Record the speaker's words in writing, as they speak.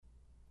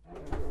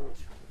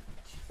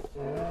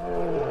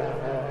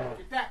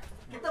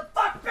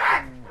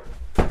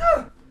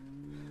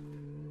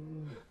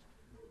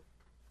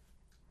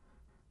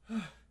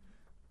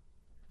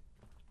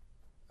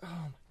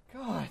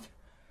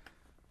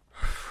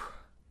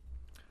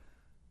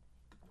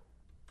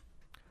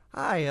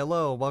Hi,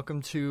 hello,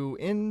 welcome to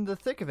In the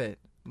Thick of It.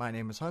 My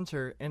name is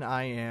Hunter, and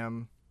I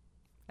am,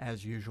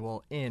 as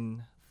usual,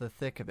 in the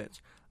thick of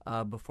it.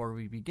 Before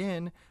we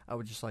begin, I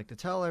would just like to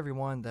tell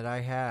everyone that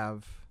I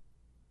have,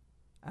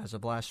 as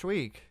of last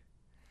week,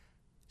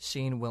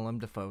 seen Willem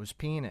Dafoe's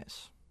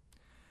penis.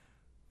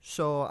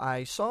 So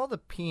I saw the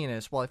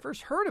penis, well, I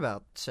first heard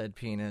about said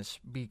penis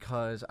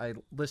because I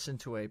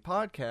listened to a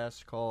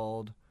podcast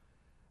called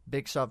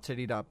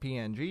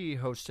BigSoftTitty.png,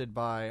 hosted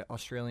by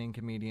Australian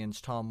comedians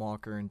Tom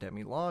Walker and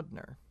Demi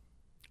Lardner.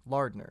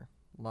 Ladner.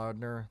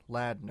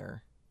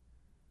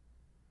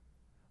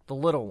 The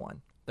little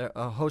one. They're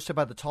hosted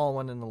by the tall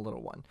one and the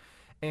little one.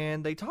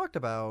 And they talked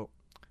about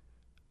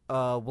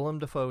Willem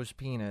Dafoe's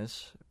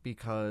penis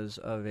because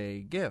of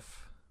a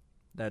GIF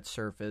that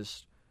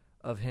surfaced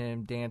of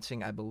him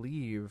dancing, I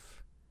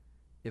believe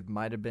it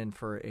might have been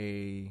for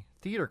a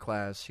theater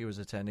class he was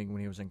attending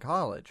when he was in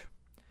college.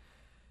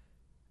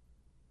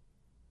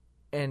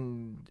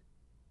 And,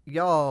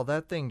 y'all,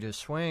 that thing just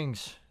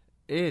swings.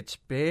 It's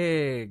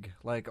big.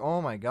 Like,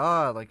 oh my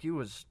god. Like, he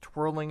was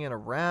twirling it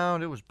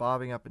around. It was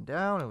bobbing up and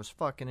down. It was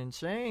fucking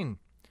insane.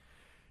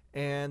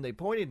 And they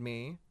pointed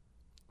me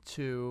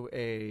to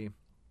a...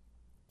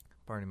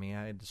 Pardon me,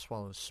 I had to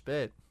swallow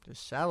spit.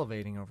 Just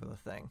salivating over the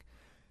thing.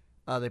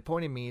 They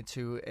pointed me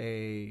to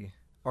a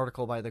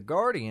article by The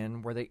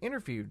Guardian where they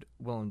interviewed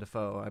Willem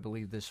Dafoe. I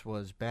believe this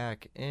was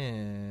back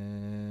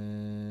in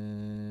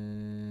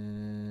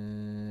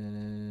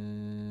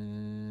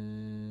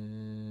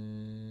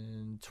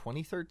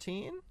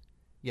 2013?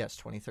 Yes,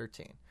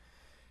 2013.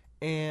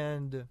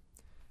 And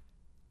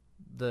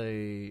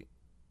the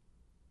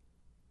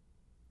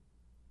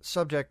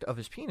subject of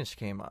his penis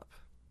came up.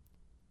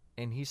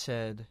 And he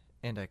said,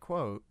 and I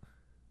quote,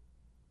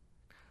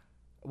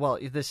 well,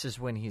 this is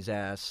when he's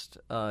asked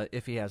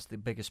if he has the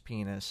biggest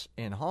penis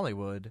in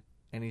Hollywood.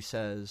 And he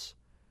says,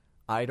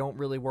 I don't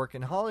really work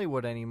in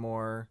Hollywood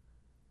anymore.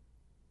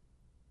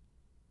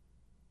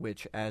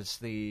 Which, as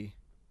the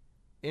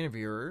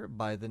interviewer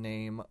by the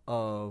name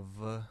of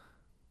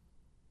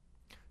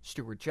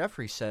Stuart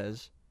Jeffrey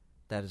says,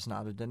 that is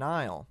not a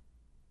denial.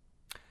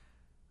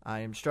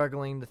 I am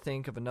struggling to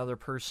think of another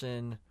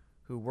person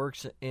who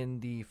works in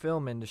the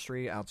film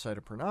industry outside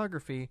of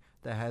pornography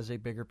that has a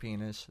bigger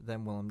penis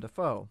than Willem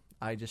Dafoe.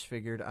 I just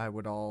figured I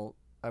would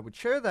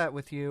share that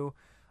with you.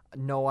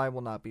 No, I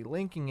will not be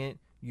linking it.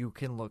 You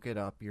can look it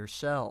up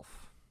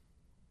yourself.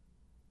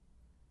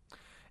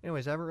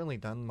 Anyways, I haven't really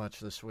done much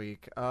this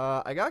week.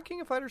 I got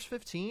King of Fighters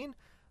 15.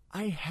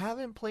 I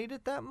haven't played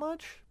it that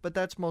much, but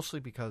that's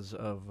mostly because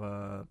of,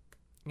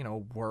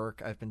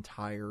 work. I've been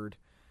tired.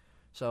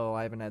 So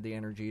I haven't had the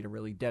energy to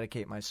really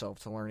dedicate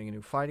myself to learning a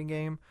new fighting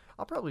game.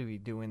 I'll probably be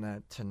doing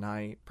that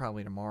tonight,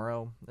 probably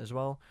tomorrow as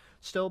well.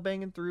 Still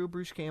banging through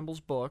Bruce Campbell's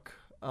book.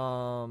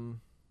 Almost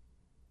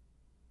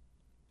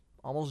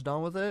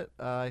done with it.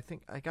 I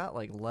think I got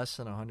like less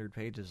than 100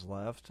 pages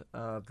left.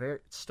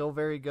 Still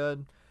very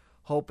good.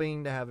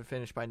 Hoping to have it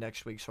finished by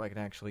next week so I can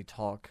actually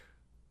talk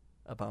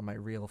about my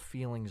real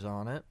feelings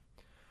on it.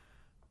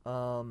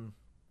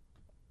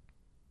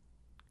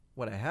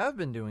 What I have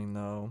been doing,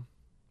 though,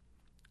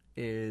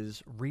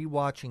 is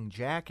rewatching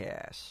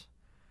Jackass.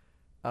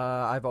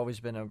 I've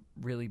always been a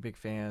really big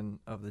fan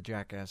of the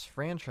Jackass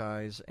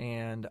franchise,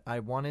 and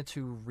I wanted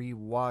to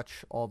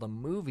rewatch all the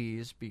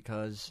movies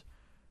because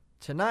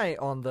tonight,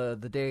 on the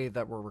day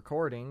that we're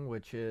recording,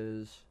 which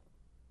is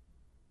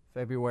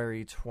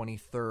February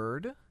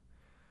 23rd,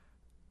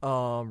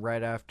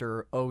 right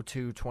after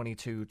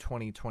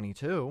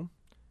 02/22/2022,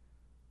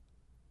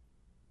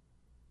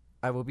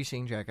 I will be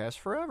seeing Jackass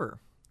Forever.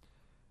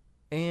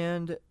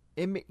 And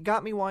it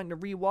got me wanting to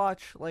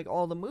rewatch like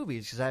all the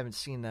movies because I haven't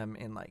seen them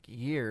in like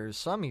years,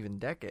 some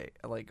even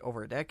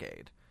over a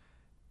decade.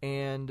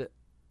 And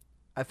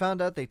I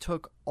found out they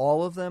took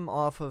all of them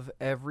off of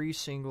every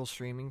single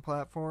streaming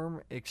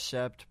platform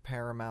except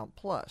Paramount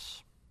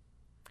Plus.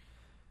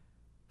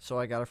 So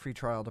I got a free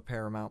trial to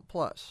Paramount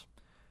Plus.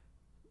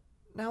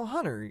 Now,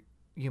 Hunter,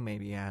 you may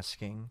be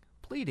asking,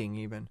 pleading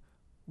even,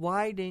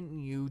 why didn't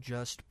you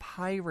just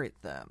pirate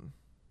them?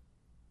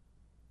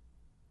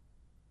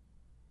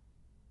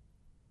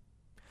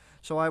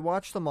 So I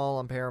watched them all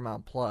on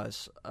Paramount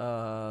Plus.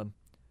 What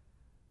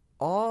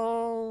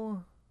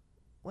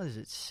is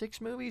it, 6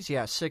 movies?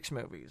 Yeah, 6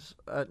 movies.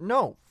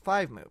 No,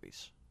 5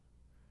 movies.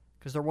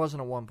 Because there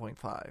wasn't a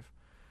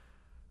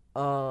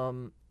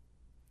 1.5.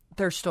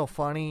 They're still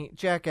funny.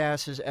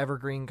 Jackass is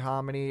evergreen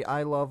comedy.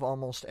 I love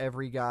almost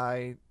every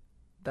guy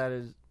that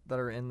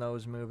are in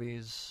those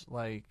movies.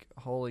 Like,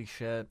 holy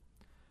shit.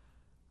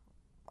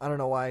 I don't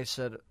know why I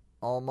said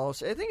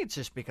almost. I think it's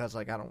just because,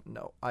 like, I don't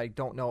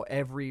know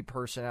every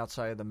person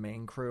outside of the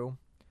main crew.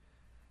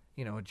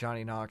 You know,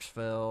 Johnny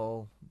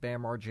Knoxville,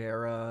 Bam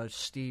Margera,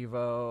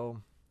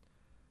 Steve-O,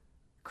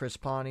 Chris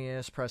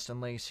Pontius, Preston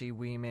Lacey,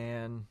 Wee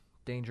Man,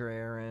 Danger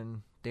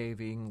Aaron,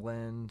 Dave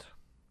England,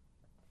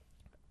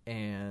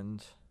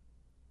 and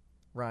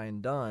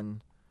Ryan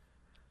Dunn.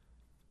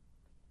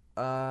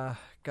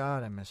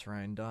 God, I miss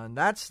Ryan Dunn.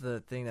 That's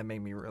the thing that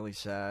made me really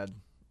sad.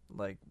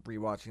 like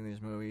rewatching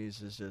these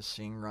movies is just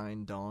seeing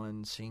Ryan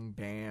Dunn, seeing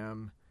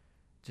Bam,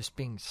 just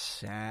being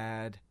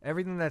sad.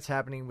 Everything that's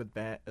happening with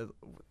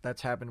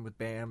that's happened with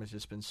Bam has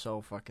just been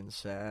so fucking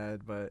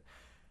sad. But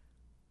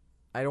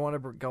I don't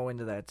want to go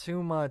into that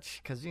too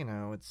much because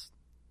it's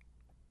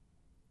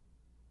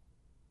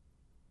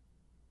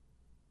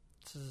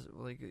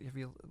like, if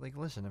you like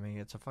listen to me,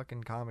 it's a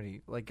fucking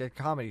comedy, like a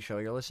comedy show.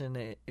 You're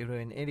listening to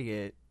an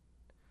idiot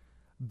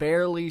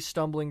barely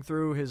stumbling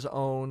through his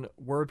own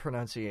word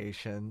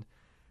pronunciation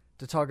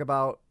to talk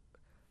about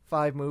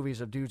 5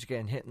 movies of dudes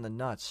getting hit in the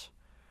nuts.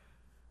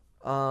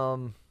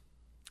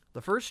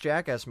 The first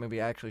Jackass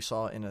movie I actually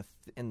saw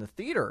in the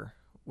theater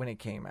when it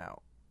came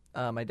out.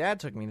 My dad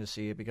took me to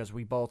see it because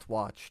we both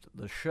watched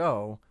the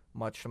show,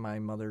 much to my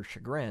mother's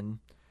chagrin,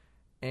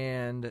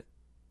 and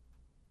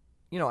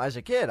as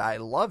a kid, I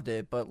loved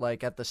it, but,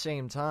 like, at the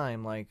same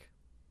time, like,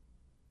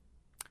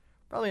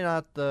 probably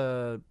not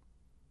the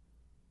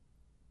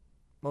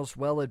most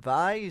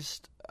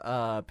well-advised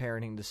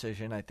parenting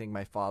decision I think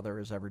my father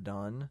has ever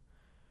done.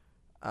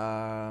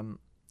 I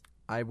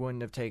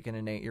wouldn't have taken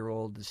an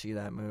 8-year-old to see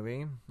that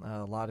movie.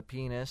 A lot of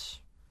penis.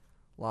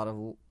 I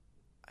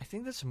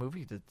think that's a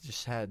movie that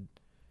just had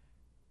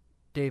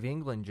Dave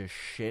England just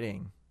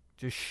shitting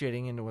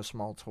into a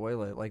small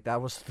toilet. Like, that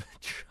was the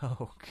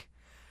joke.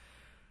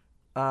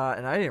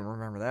 And I didn't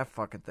remember that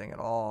fucking thing at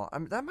all.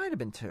 That might have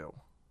been 2.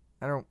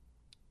 The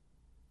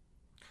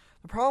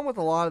problem with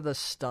a lot of the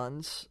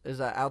stunts is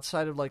that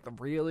outside of, like, the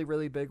really,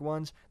 really big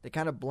ones, they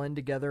kind of blend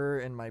together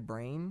in my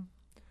brain.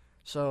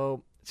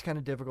 So it's kind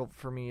of difficult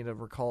for me to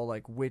recall,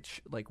 like,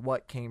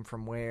 what came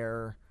from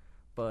where.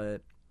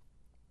 But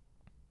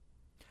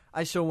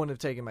I still wouldn't have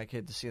taken my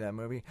kid to see that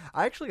movie.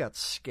 I actually got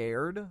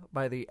scared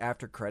by the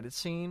after credit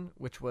scene,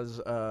 which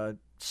was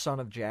Son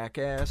of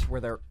Jackass,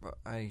 where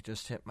I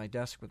just hit my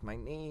desk with my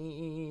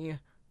knee.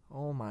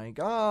 Oh my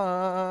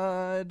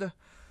god.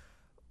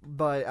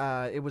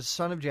 But it was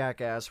Son of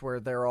Jackass, where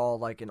they're all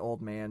like in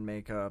old man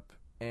makeup,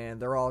 and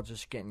they're all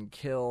just getting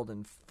killed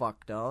and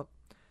fucked up.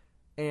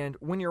 And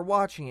when you're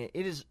watching it,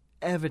 it is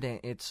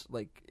evident it's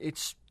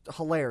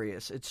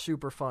hilarious. It's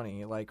super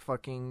funny. Like,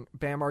 fucking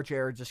Bam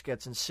Margera just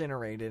gets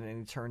incinerated and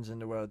he turns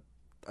into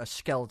a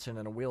skeleton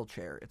in a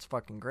wheelchair. It's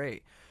fucking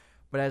great.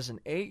 But as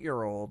an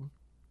 8-year-old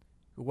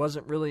who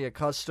wasn't really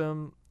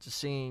accustomed to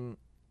seeing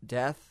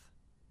death,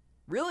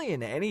 really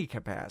in any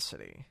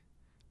capacity,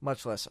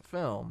 much less a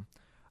film,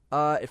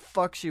 it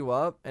fucks you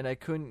up, and I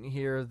couldn't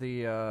hear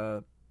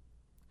that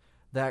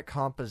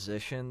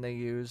composition they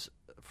use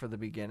for the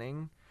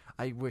beginning.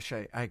 I wish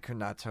I could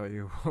not tell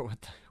you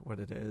what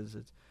it is.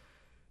 It's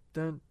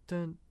dun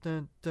dun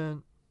dun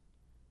dun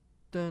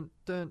dun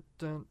dun dun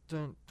dun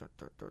dun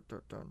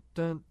dun dun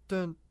dun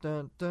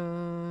dun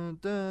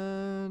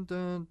dun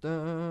dun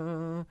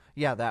dun.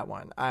 Yeah, that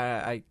one.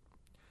 I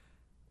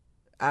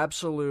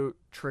absolute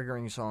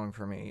triggering song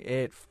for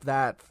me.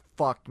 That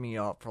fucked me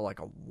up for like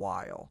a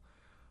while.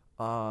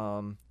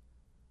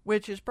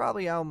 Which is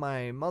probably how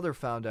my mother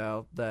found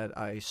out that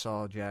I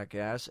saw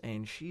Jackass,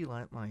 and she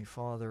let my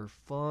father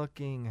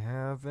fucking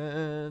have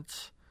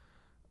it.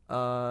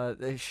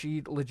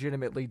 She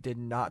legitimately did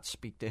not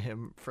speak to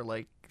him for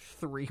like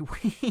 3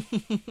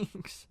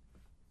 weeks.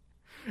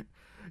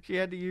 She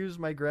had to use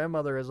my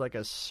grandmother as like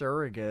a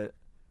surrogate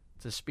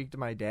to speak to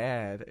my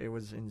dad. It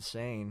was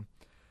insane.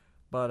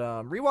 But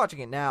rewatching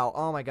it now,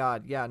 oh my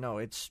god, yeah, no,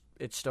 it's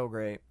still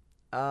great.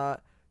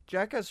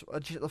 Jackass,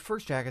 the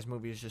first Jackass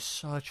movie is just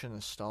such a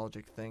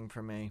nostalgic thing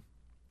for me.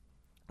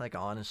 Like,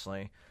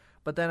 honestly.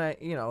 But then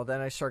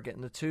I start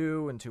getting the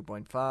 2 and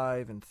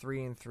 2.5 and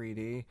 3 in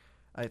 3D.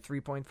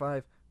 3.5.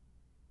 I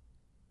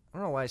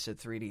don't know why I said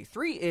 3D.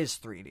 3 is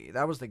 3D.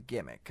 That was the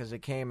gimmick, because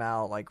it came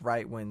out like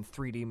right when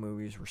 3D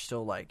movies were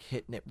still like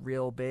hitting it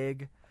real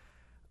big.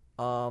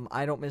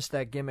 I don't miss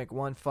that gimmick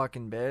one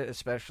fucking bit,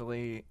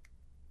 especially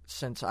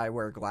since I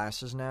wear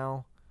glasses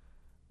now.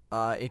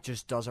 It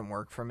just doesn't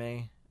work for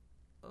me.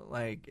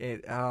 Like,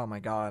 oh my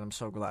god, I'm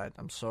so glad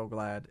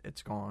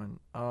it's gone.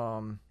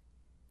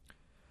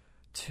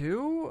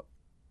 2,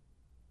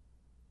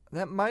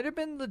 that might have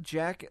been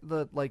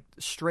the like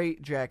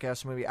straight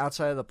Jackass movie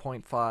outside of the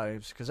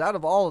 0.5s, because out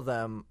of all of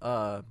them,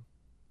 I've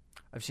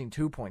seen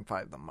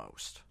 2.5 the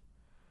most.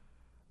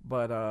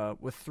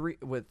 But with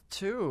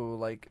 2,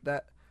 like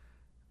that,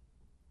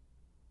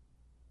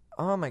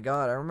 oh my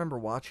god, I remember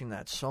watching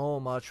that so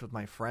much with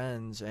my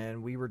friends,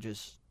 and we were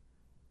just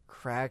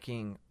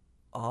cracking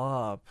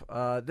up.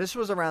 This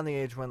was around the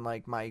age when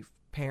like my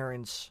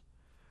parents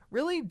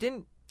really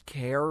didn't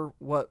care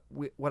what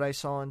I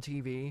saw on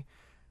TV,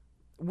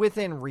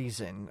 within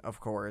reason,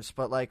 of course.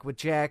 But like with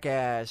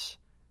Jackass,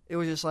 it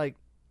was just like,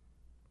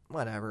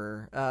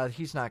 whatever.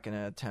 He's not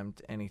gonna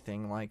attempt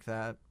anything like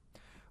that.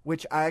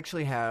 Which I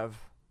actually have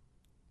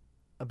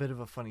a bit of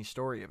a funny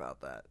story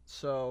about that.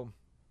 So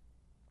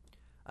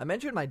I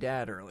mentioned my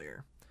dad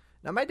earlier.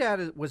 Now, my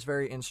dad was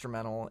very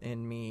instrumental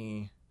in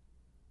me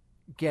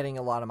getting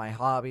a lot of my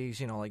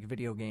hobbies, like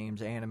video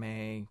games,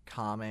 anime,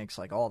 comics,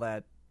 like all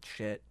that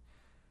shit.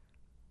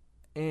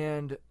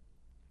 And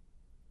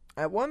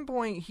at one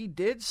point he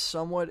did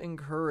somewhat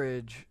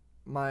encourage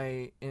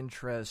my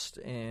interest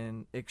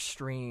in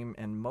extreme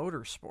and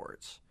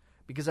motorsports,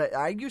 because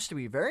I used to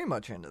be very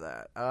much into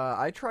that.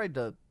 I tried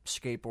to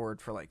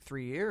skateboard for like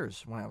 3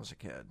 years when I was a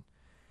kid.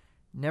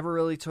 Never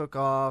really took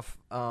off,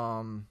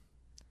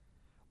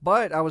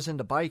 but I was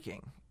into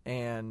biking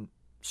and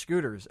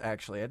scooters,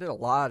 actually. I did a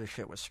lot of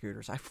shit with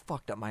scooters. I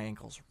fucked up my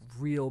ankles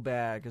real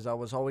bad because I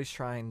was always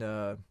trying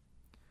to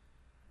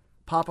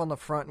pop on the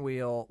front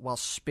wheel while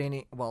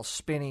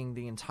spinning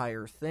the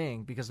entire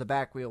thing, because the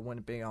back wheel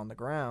wouldn't be on the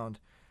ground.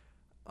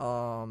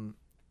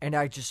 And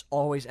I just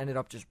always ended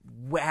up just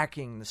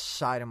whacking the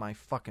side of my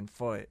fucking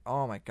foot.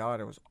 Oh my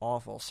god, it was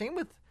awful. Same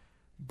with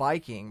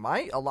biking.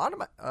 I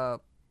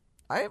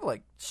have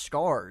like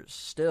scars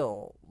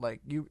still,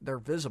 like they're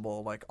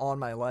visible, like on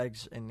my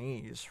legs and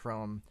knees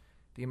from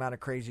the amount of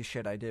crazy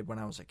shit I did when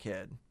I was a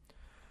kid.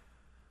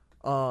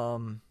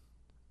 And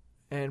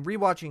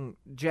rewatching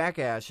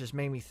Jackass just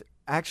made me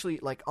actually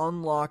like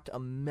unlocked a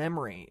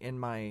memory in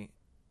my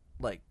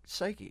like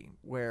psyche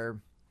where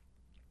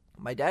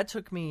my dad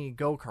took me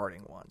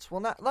go-karting once.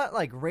 Well, not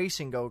like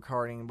racing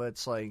go-karting, but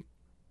it's like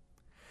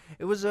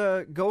it was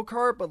a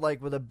go-kart, but like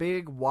with a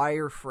big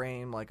wire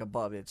frame like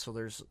above it, so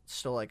there's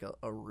still like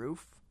a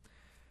roof.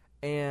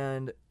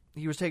 And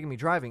he was taking me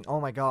driving.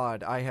 Oh my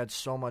god, I had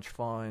so much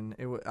fun.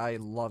 I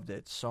loved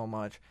it so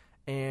much.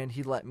 And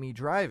he let me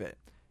drive it.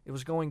 It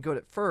was going good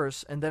at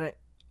first, and then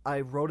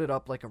I rode it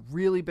up like a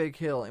really big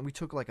hill, and we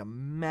took like a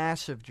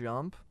massive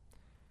jump.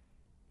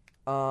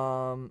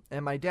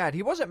 And my dad,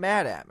 he wasn't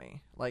mad at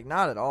me, like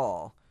not at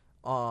all.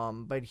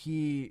 But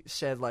he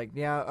said like,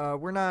 yeah,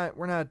 we're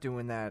not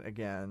doing that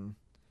again.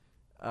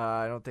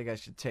 I don't think I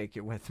should take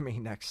it with me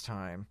next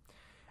time.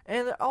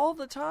 And all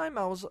the time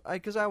I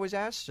always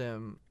asked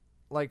him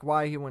like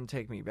why he wouldn't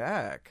take me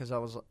back, because I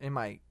was in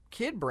my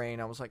kid brain.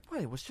 I was like,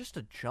 wait, it was just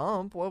a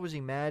jump. What was he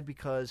mad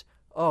because?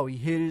 Oh, he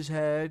hit his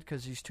head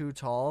because he's too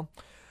tall.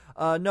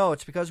 No,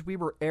 it's because we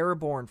were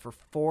airborne for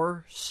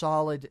 4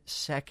 solid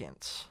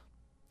seconds.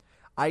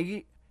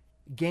 I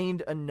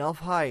gained enough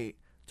height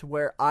to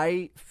where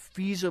I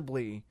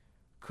feasibly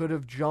could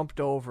have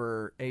jumped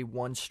over a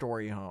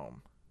 1-story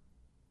home.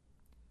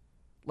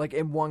 Like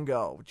in one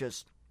go,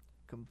 just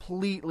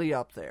completely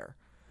up there.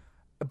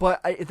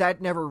 But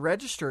that never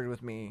registered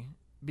with me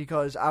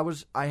because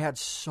I had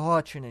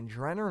such an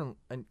adrenaline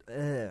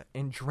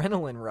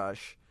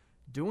rush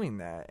doing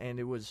that, and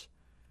it was,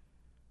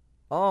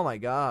 oh my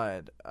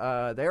god.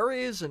 There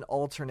is an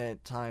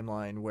alternate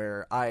timeline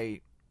where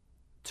I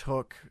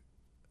took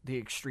the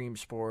extreme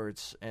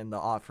sports and the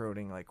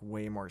off-roading like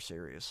way more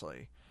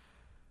seriously.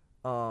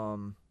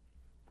 You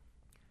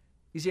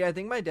see, I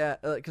think my dad,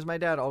 because my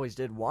dad always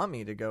did want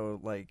me to go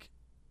like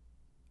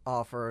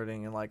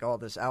off-roading and like all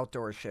this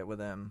outdoor shit with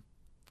him,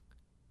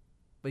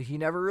 but he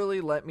never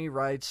really let me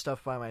ride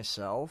stuff by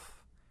myself.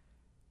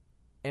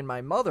 And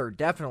my mother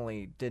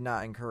definitely did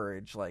not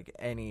encourage like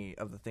any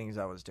of the things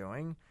I was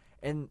doing.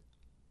 And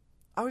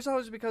I was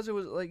always, because it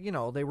was like, you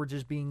know, they were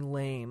just being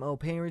lame. Oh,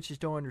 parents just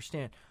don't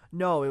understand.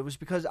 No, it was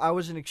because I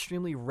was an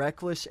extremely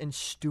reckless and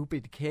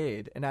stupid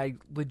kid, and I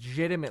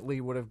legitimately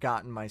would have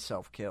gotten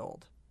myself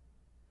killed.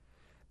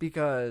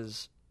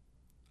 Because,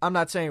 I'm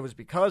not saying it was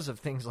because of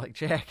things like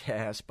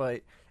Jackass,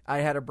 but I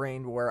had a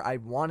brain where I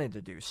wanted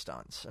to do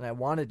stunts, and I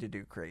wanted to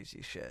do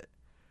crazy shit.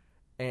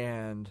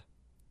 And,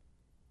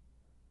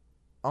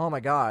 oh my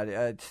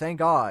god, thank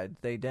god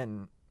they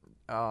didn't.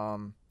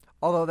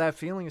 Although that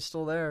feeling is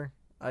still there.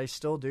 I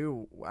still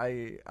do.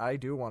 I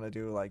do want to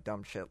do like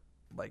dumb shit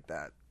like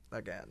that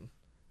again,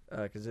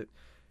 because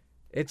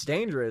it's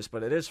dangerous,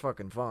 but it is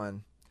fucking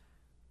fun.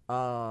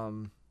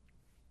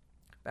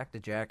 Back to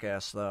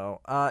Jackass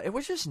though. It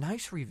was just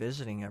nice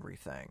revisiting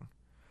everything.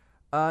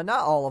 Not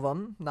all of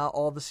them, not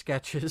all the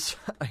sketches.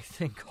 I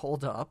think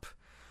hold up.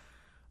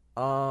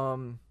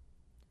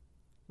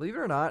 Believe it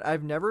or not,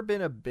 I've never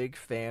been a big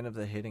fan of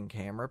the hidden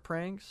camera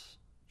pranks.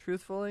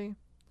 Truthfully.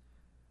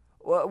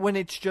 When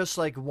it's just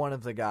like one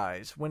of the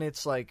guys, when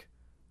it's like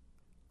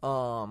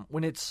more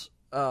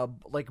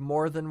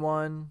than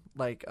one,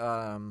 like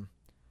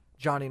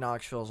Johnny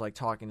Knoxville's like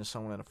talking to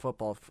someone in a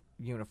football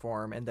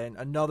uniform, and then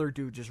another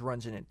dude just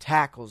runs in and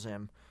tackles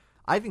him.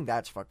 I think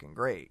that's fucking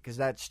great, because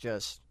that's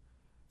just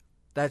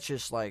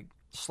like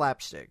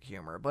slapstick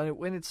humor. But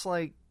when it's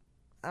like,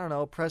 I don't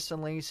know,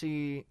 Preston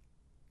Lacey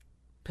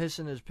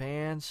pissing his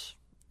pants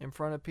in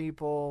front of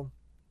people.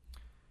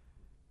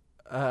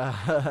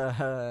 That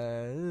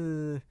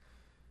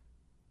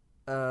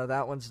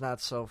one's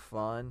not so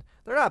fun.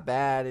 They're not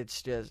bad.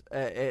 It's just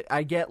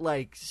I get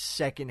like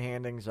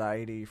secondhand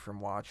anxiety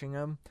from watching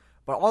them.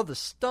 But all the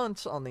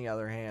stunts, on the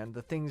other hand,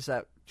 the things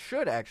that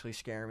should actually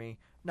scare me,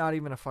 not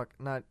even a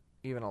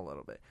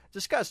little bit.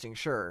 Disgusting,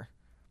 sure,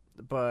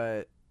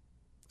 but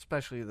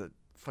especially the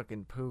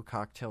fucking poo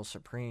cocktail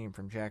supreme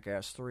from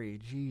Jackass 3.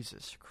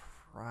 Jesus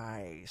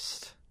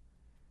Christ.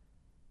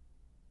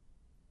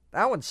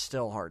 That one's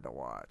still hard to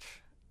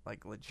watch.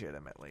 Like,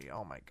 legitimately.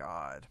 Oh my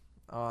god.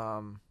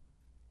 I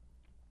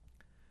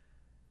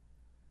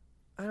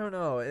don't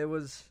know. It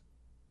was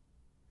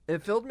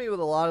It filled me with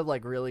a lot of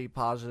like really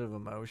positive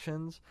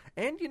emotions.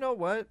 And you know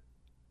what?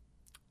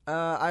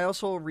 I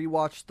also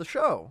rewatched the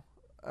show,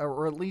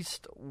 or at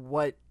least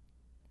what.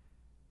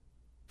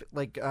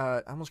 Like,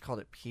 I almost called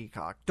it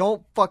Peacock.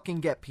 Don't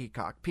fucking get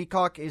Peacock.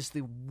 Peacock is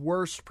the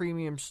worst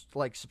premium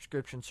like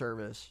subscription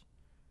service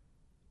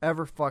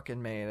ever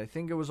fucking made. I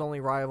think it was only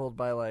rivaled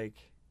by like,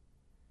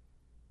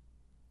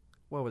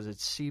 what was it?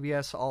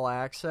 CBS All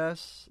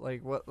Access.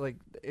 Like what? Like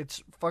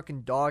it's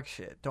fucking dog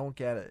shit. Don't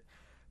get it.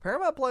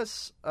 Paramount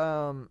Plus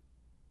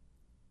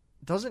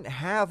doesn't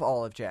have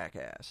all of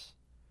Jackass.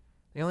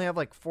 They only have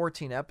like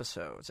 14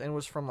 episodes, and it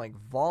was from like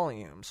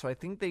volume. So I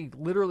think they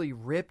literally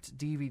ripped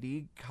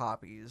DVD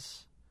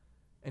copies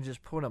and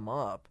just put them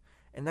up.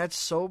 And that's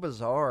so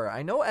bizarre.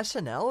 I know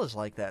SNL is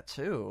like that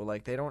too.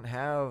 Like they don't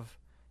have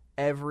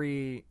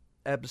every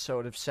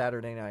episode of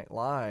Saturday Night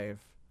Live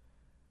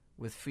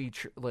with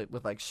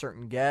like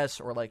certain guests,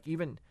 or like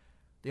even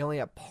they only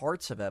have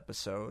parts of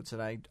episodes.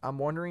 And I'm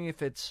wondering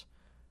if it's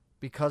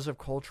because of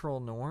cultural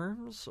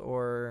norms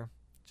or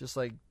just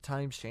like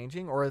times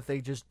changing, or if they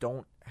just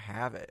don't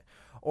have it,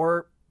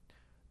 or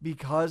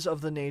because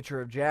of the nature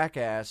of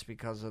Jackass,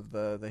 because of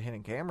the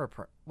hidden camera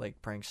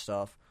prank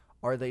stuff,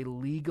 are they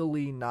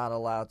legally not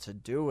allowed to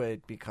do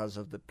it because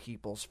of the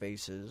people's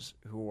faces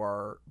who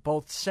are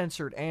both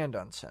censored and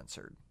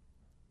uncensored?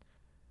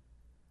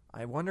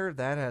 I wonder if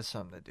that has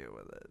something to do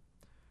with it.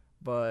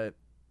 But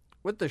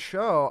with the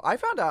show, I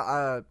found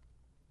out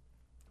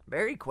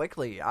very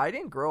quickly I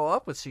didn't grow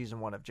up with season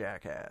 1 of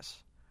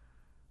Jackass.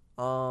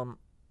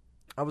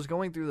 I was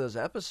going through those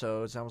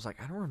episodes, and I was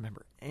like, I don't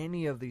remember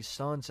any of these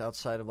stunts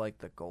outside of, like,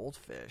 the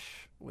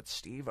goldfish with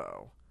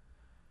Steve-O.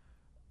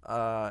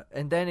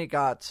 And then it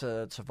got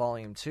to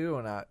Volume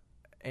 2,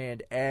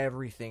 and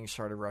everything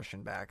started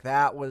rushing back.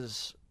 That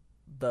was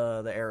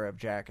the era of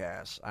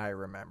Jackass I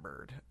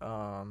remembered.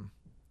 Like,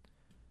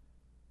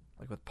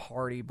 with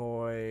Party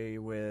Boy,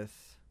 with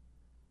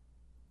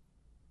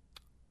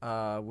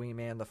Wee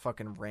Man, the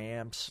fucking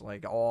ramps,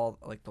 like, all,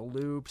 like, the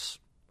loops,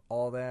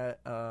 all that,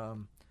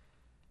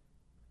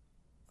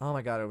 oh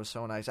my god, it was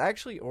so nice. I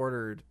actually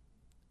ordered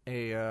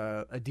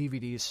a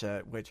DVD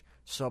set, which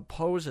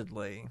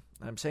supposedly,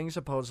 I'm saying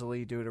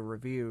supposedly due to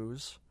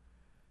reviews,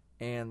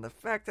 and the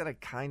fact that I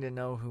kind of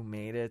know who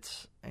made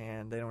it,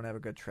 and they don't have a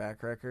good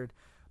track record,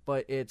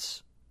 but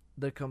it's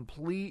the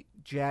complete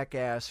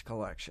Jackass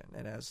collection.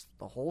 It has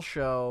the whole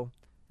show,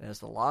 it has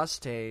the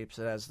lost tapes,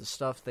 it has the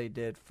stuff they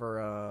did for,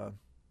 I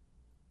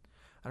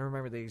don't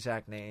remember the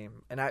exact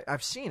name, and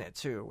I've seen it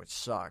too, which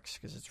sucks,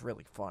 because it's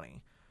really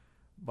funny.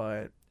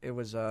 But it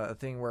was a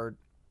thing where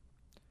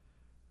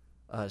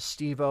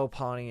Steve-O,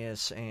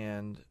 Pontius,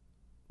 and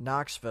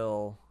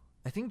Knoxville,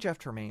 I think Jeff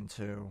Tremaine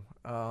too,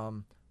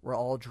 were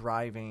all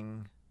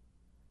driving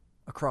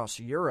across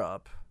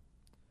Europe.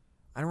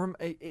 I don't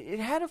remember. It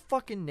had a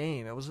fucking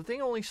name. It was a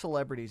thing only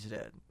celebrities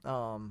did.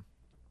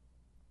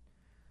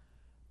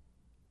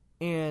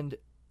 And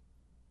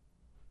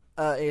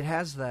it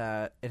has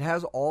that. It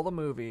has all the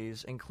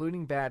movies,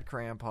 including Bad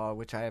Grandpa,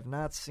 which I have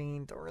not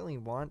seen. Don't really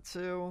want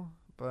to.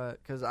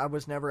 But because I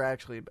was never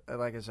actually,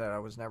 like I said, I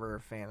was never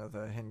a fan of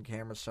the hidden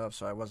camera stuff,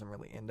 so I wasn't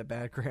really into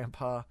Bad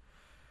Grandpa.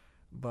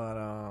 But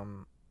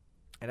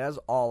it has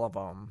all of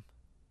them.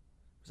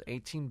 It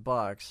was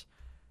 $18,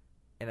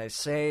 and I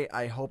say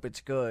I hope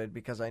it's good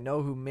because I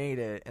know who made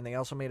it, and they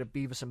also made a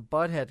Beavis and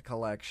Butthead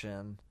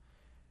collection,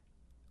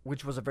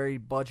 which was a very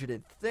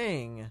budgeted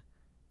thing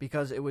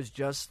because it was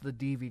just the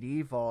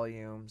DVD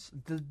volumes,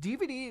 the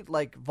DVD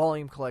like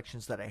volume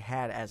collections that I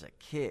had as a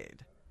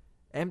kid.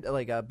 And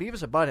like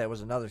Beavis and Butthead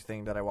was another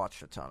thing that I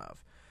watched a ton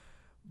of,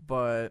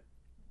 but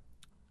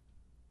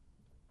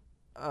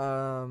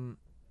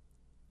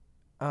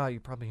you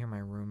probably hear my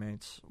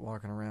roommates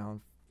walking around.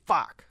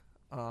 Fuck.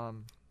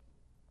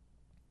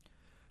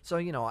 So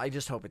you know, I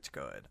just hope it's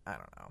good. I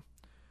don't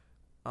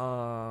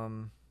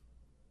know.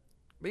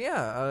 But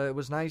yeah, it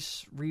was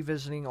nice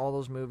revisiting all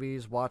those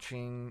movies,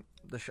 watching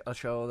a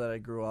show that I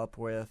grew up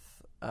with.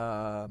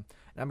 And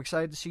I'm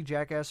excited to see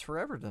Jackass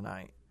Forever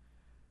tonight.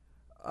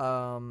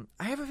 I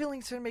have a feeling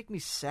it's going to make me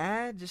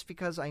sad just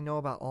because I know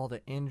about all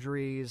the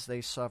injuries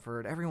they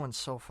suffered. Everyone's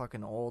so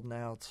fucking old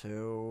now,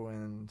 too,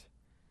 and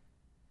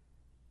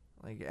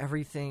like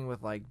everything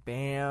with like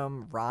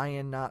Bam,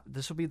 Ryan not...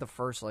 This will be the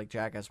first like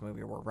Jackass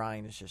movie where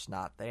Ryan is just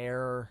not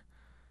there.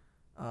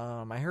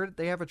 I heard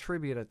they have a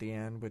tribute at the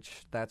end,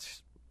 which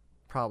that's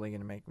probably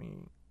going to make me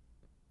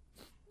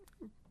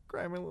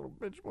cry my little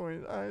bitch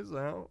boy's eyes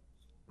out.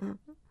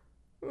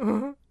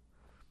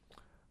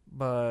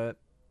 But...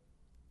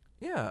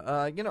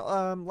 yeah,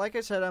 like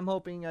I said, I'm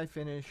hoping I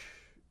finish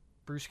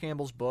Bruce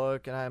Campbell's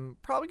book, and I'm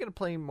probably going to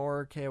play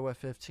more KOF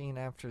 15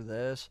 after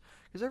this,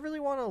 because I really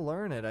want to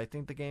learn it. I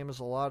think the game is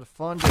a lot of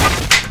fun.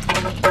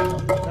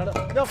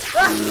 No!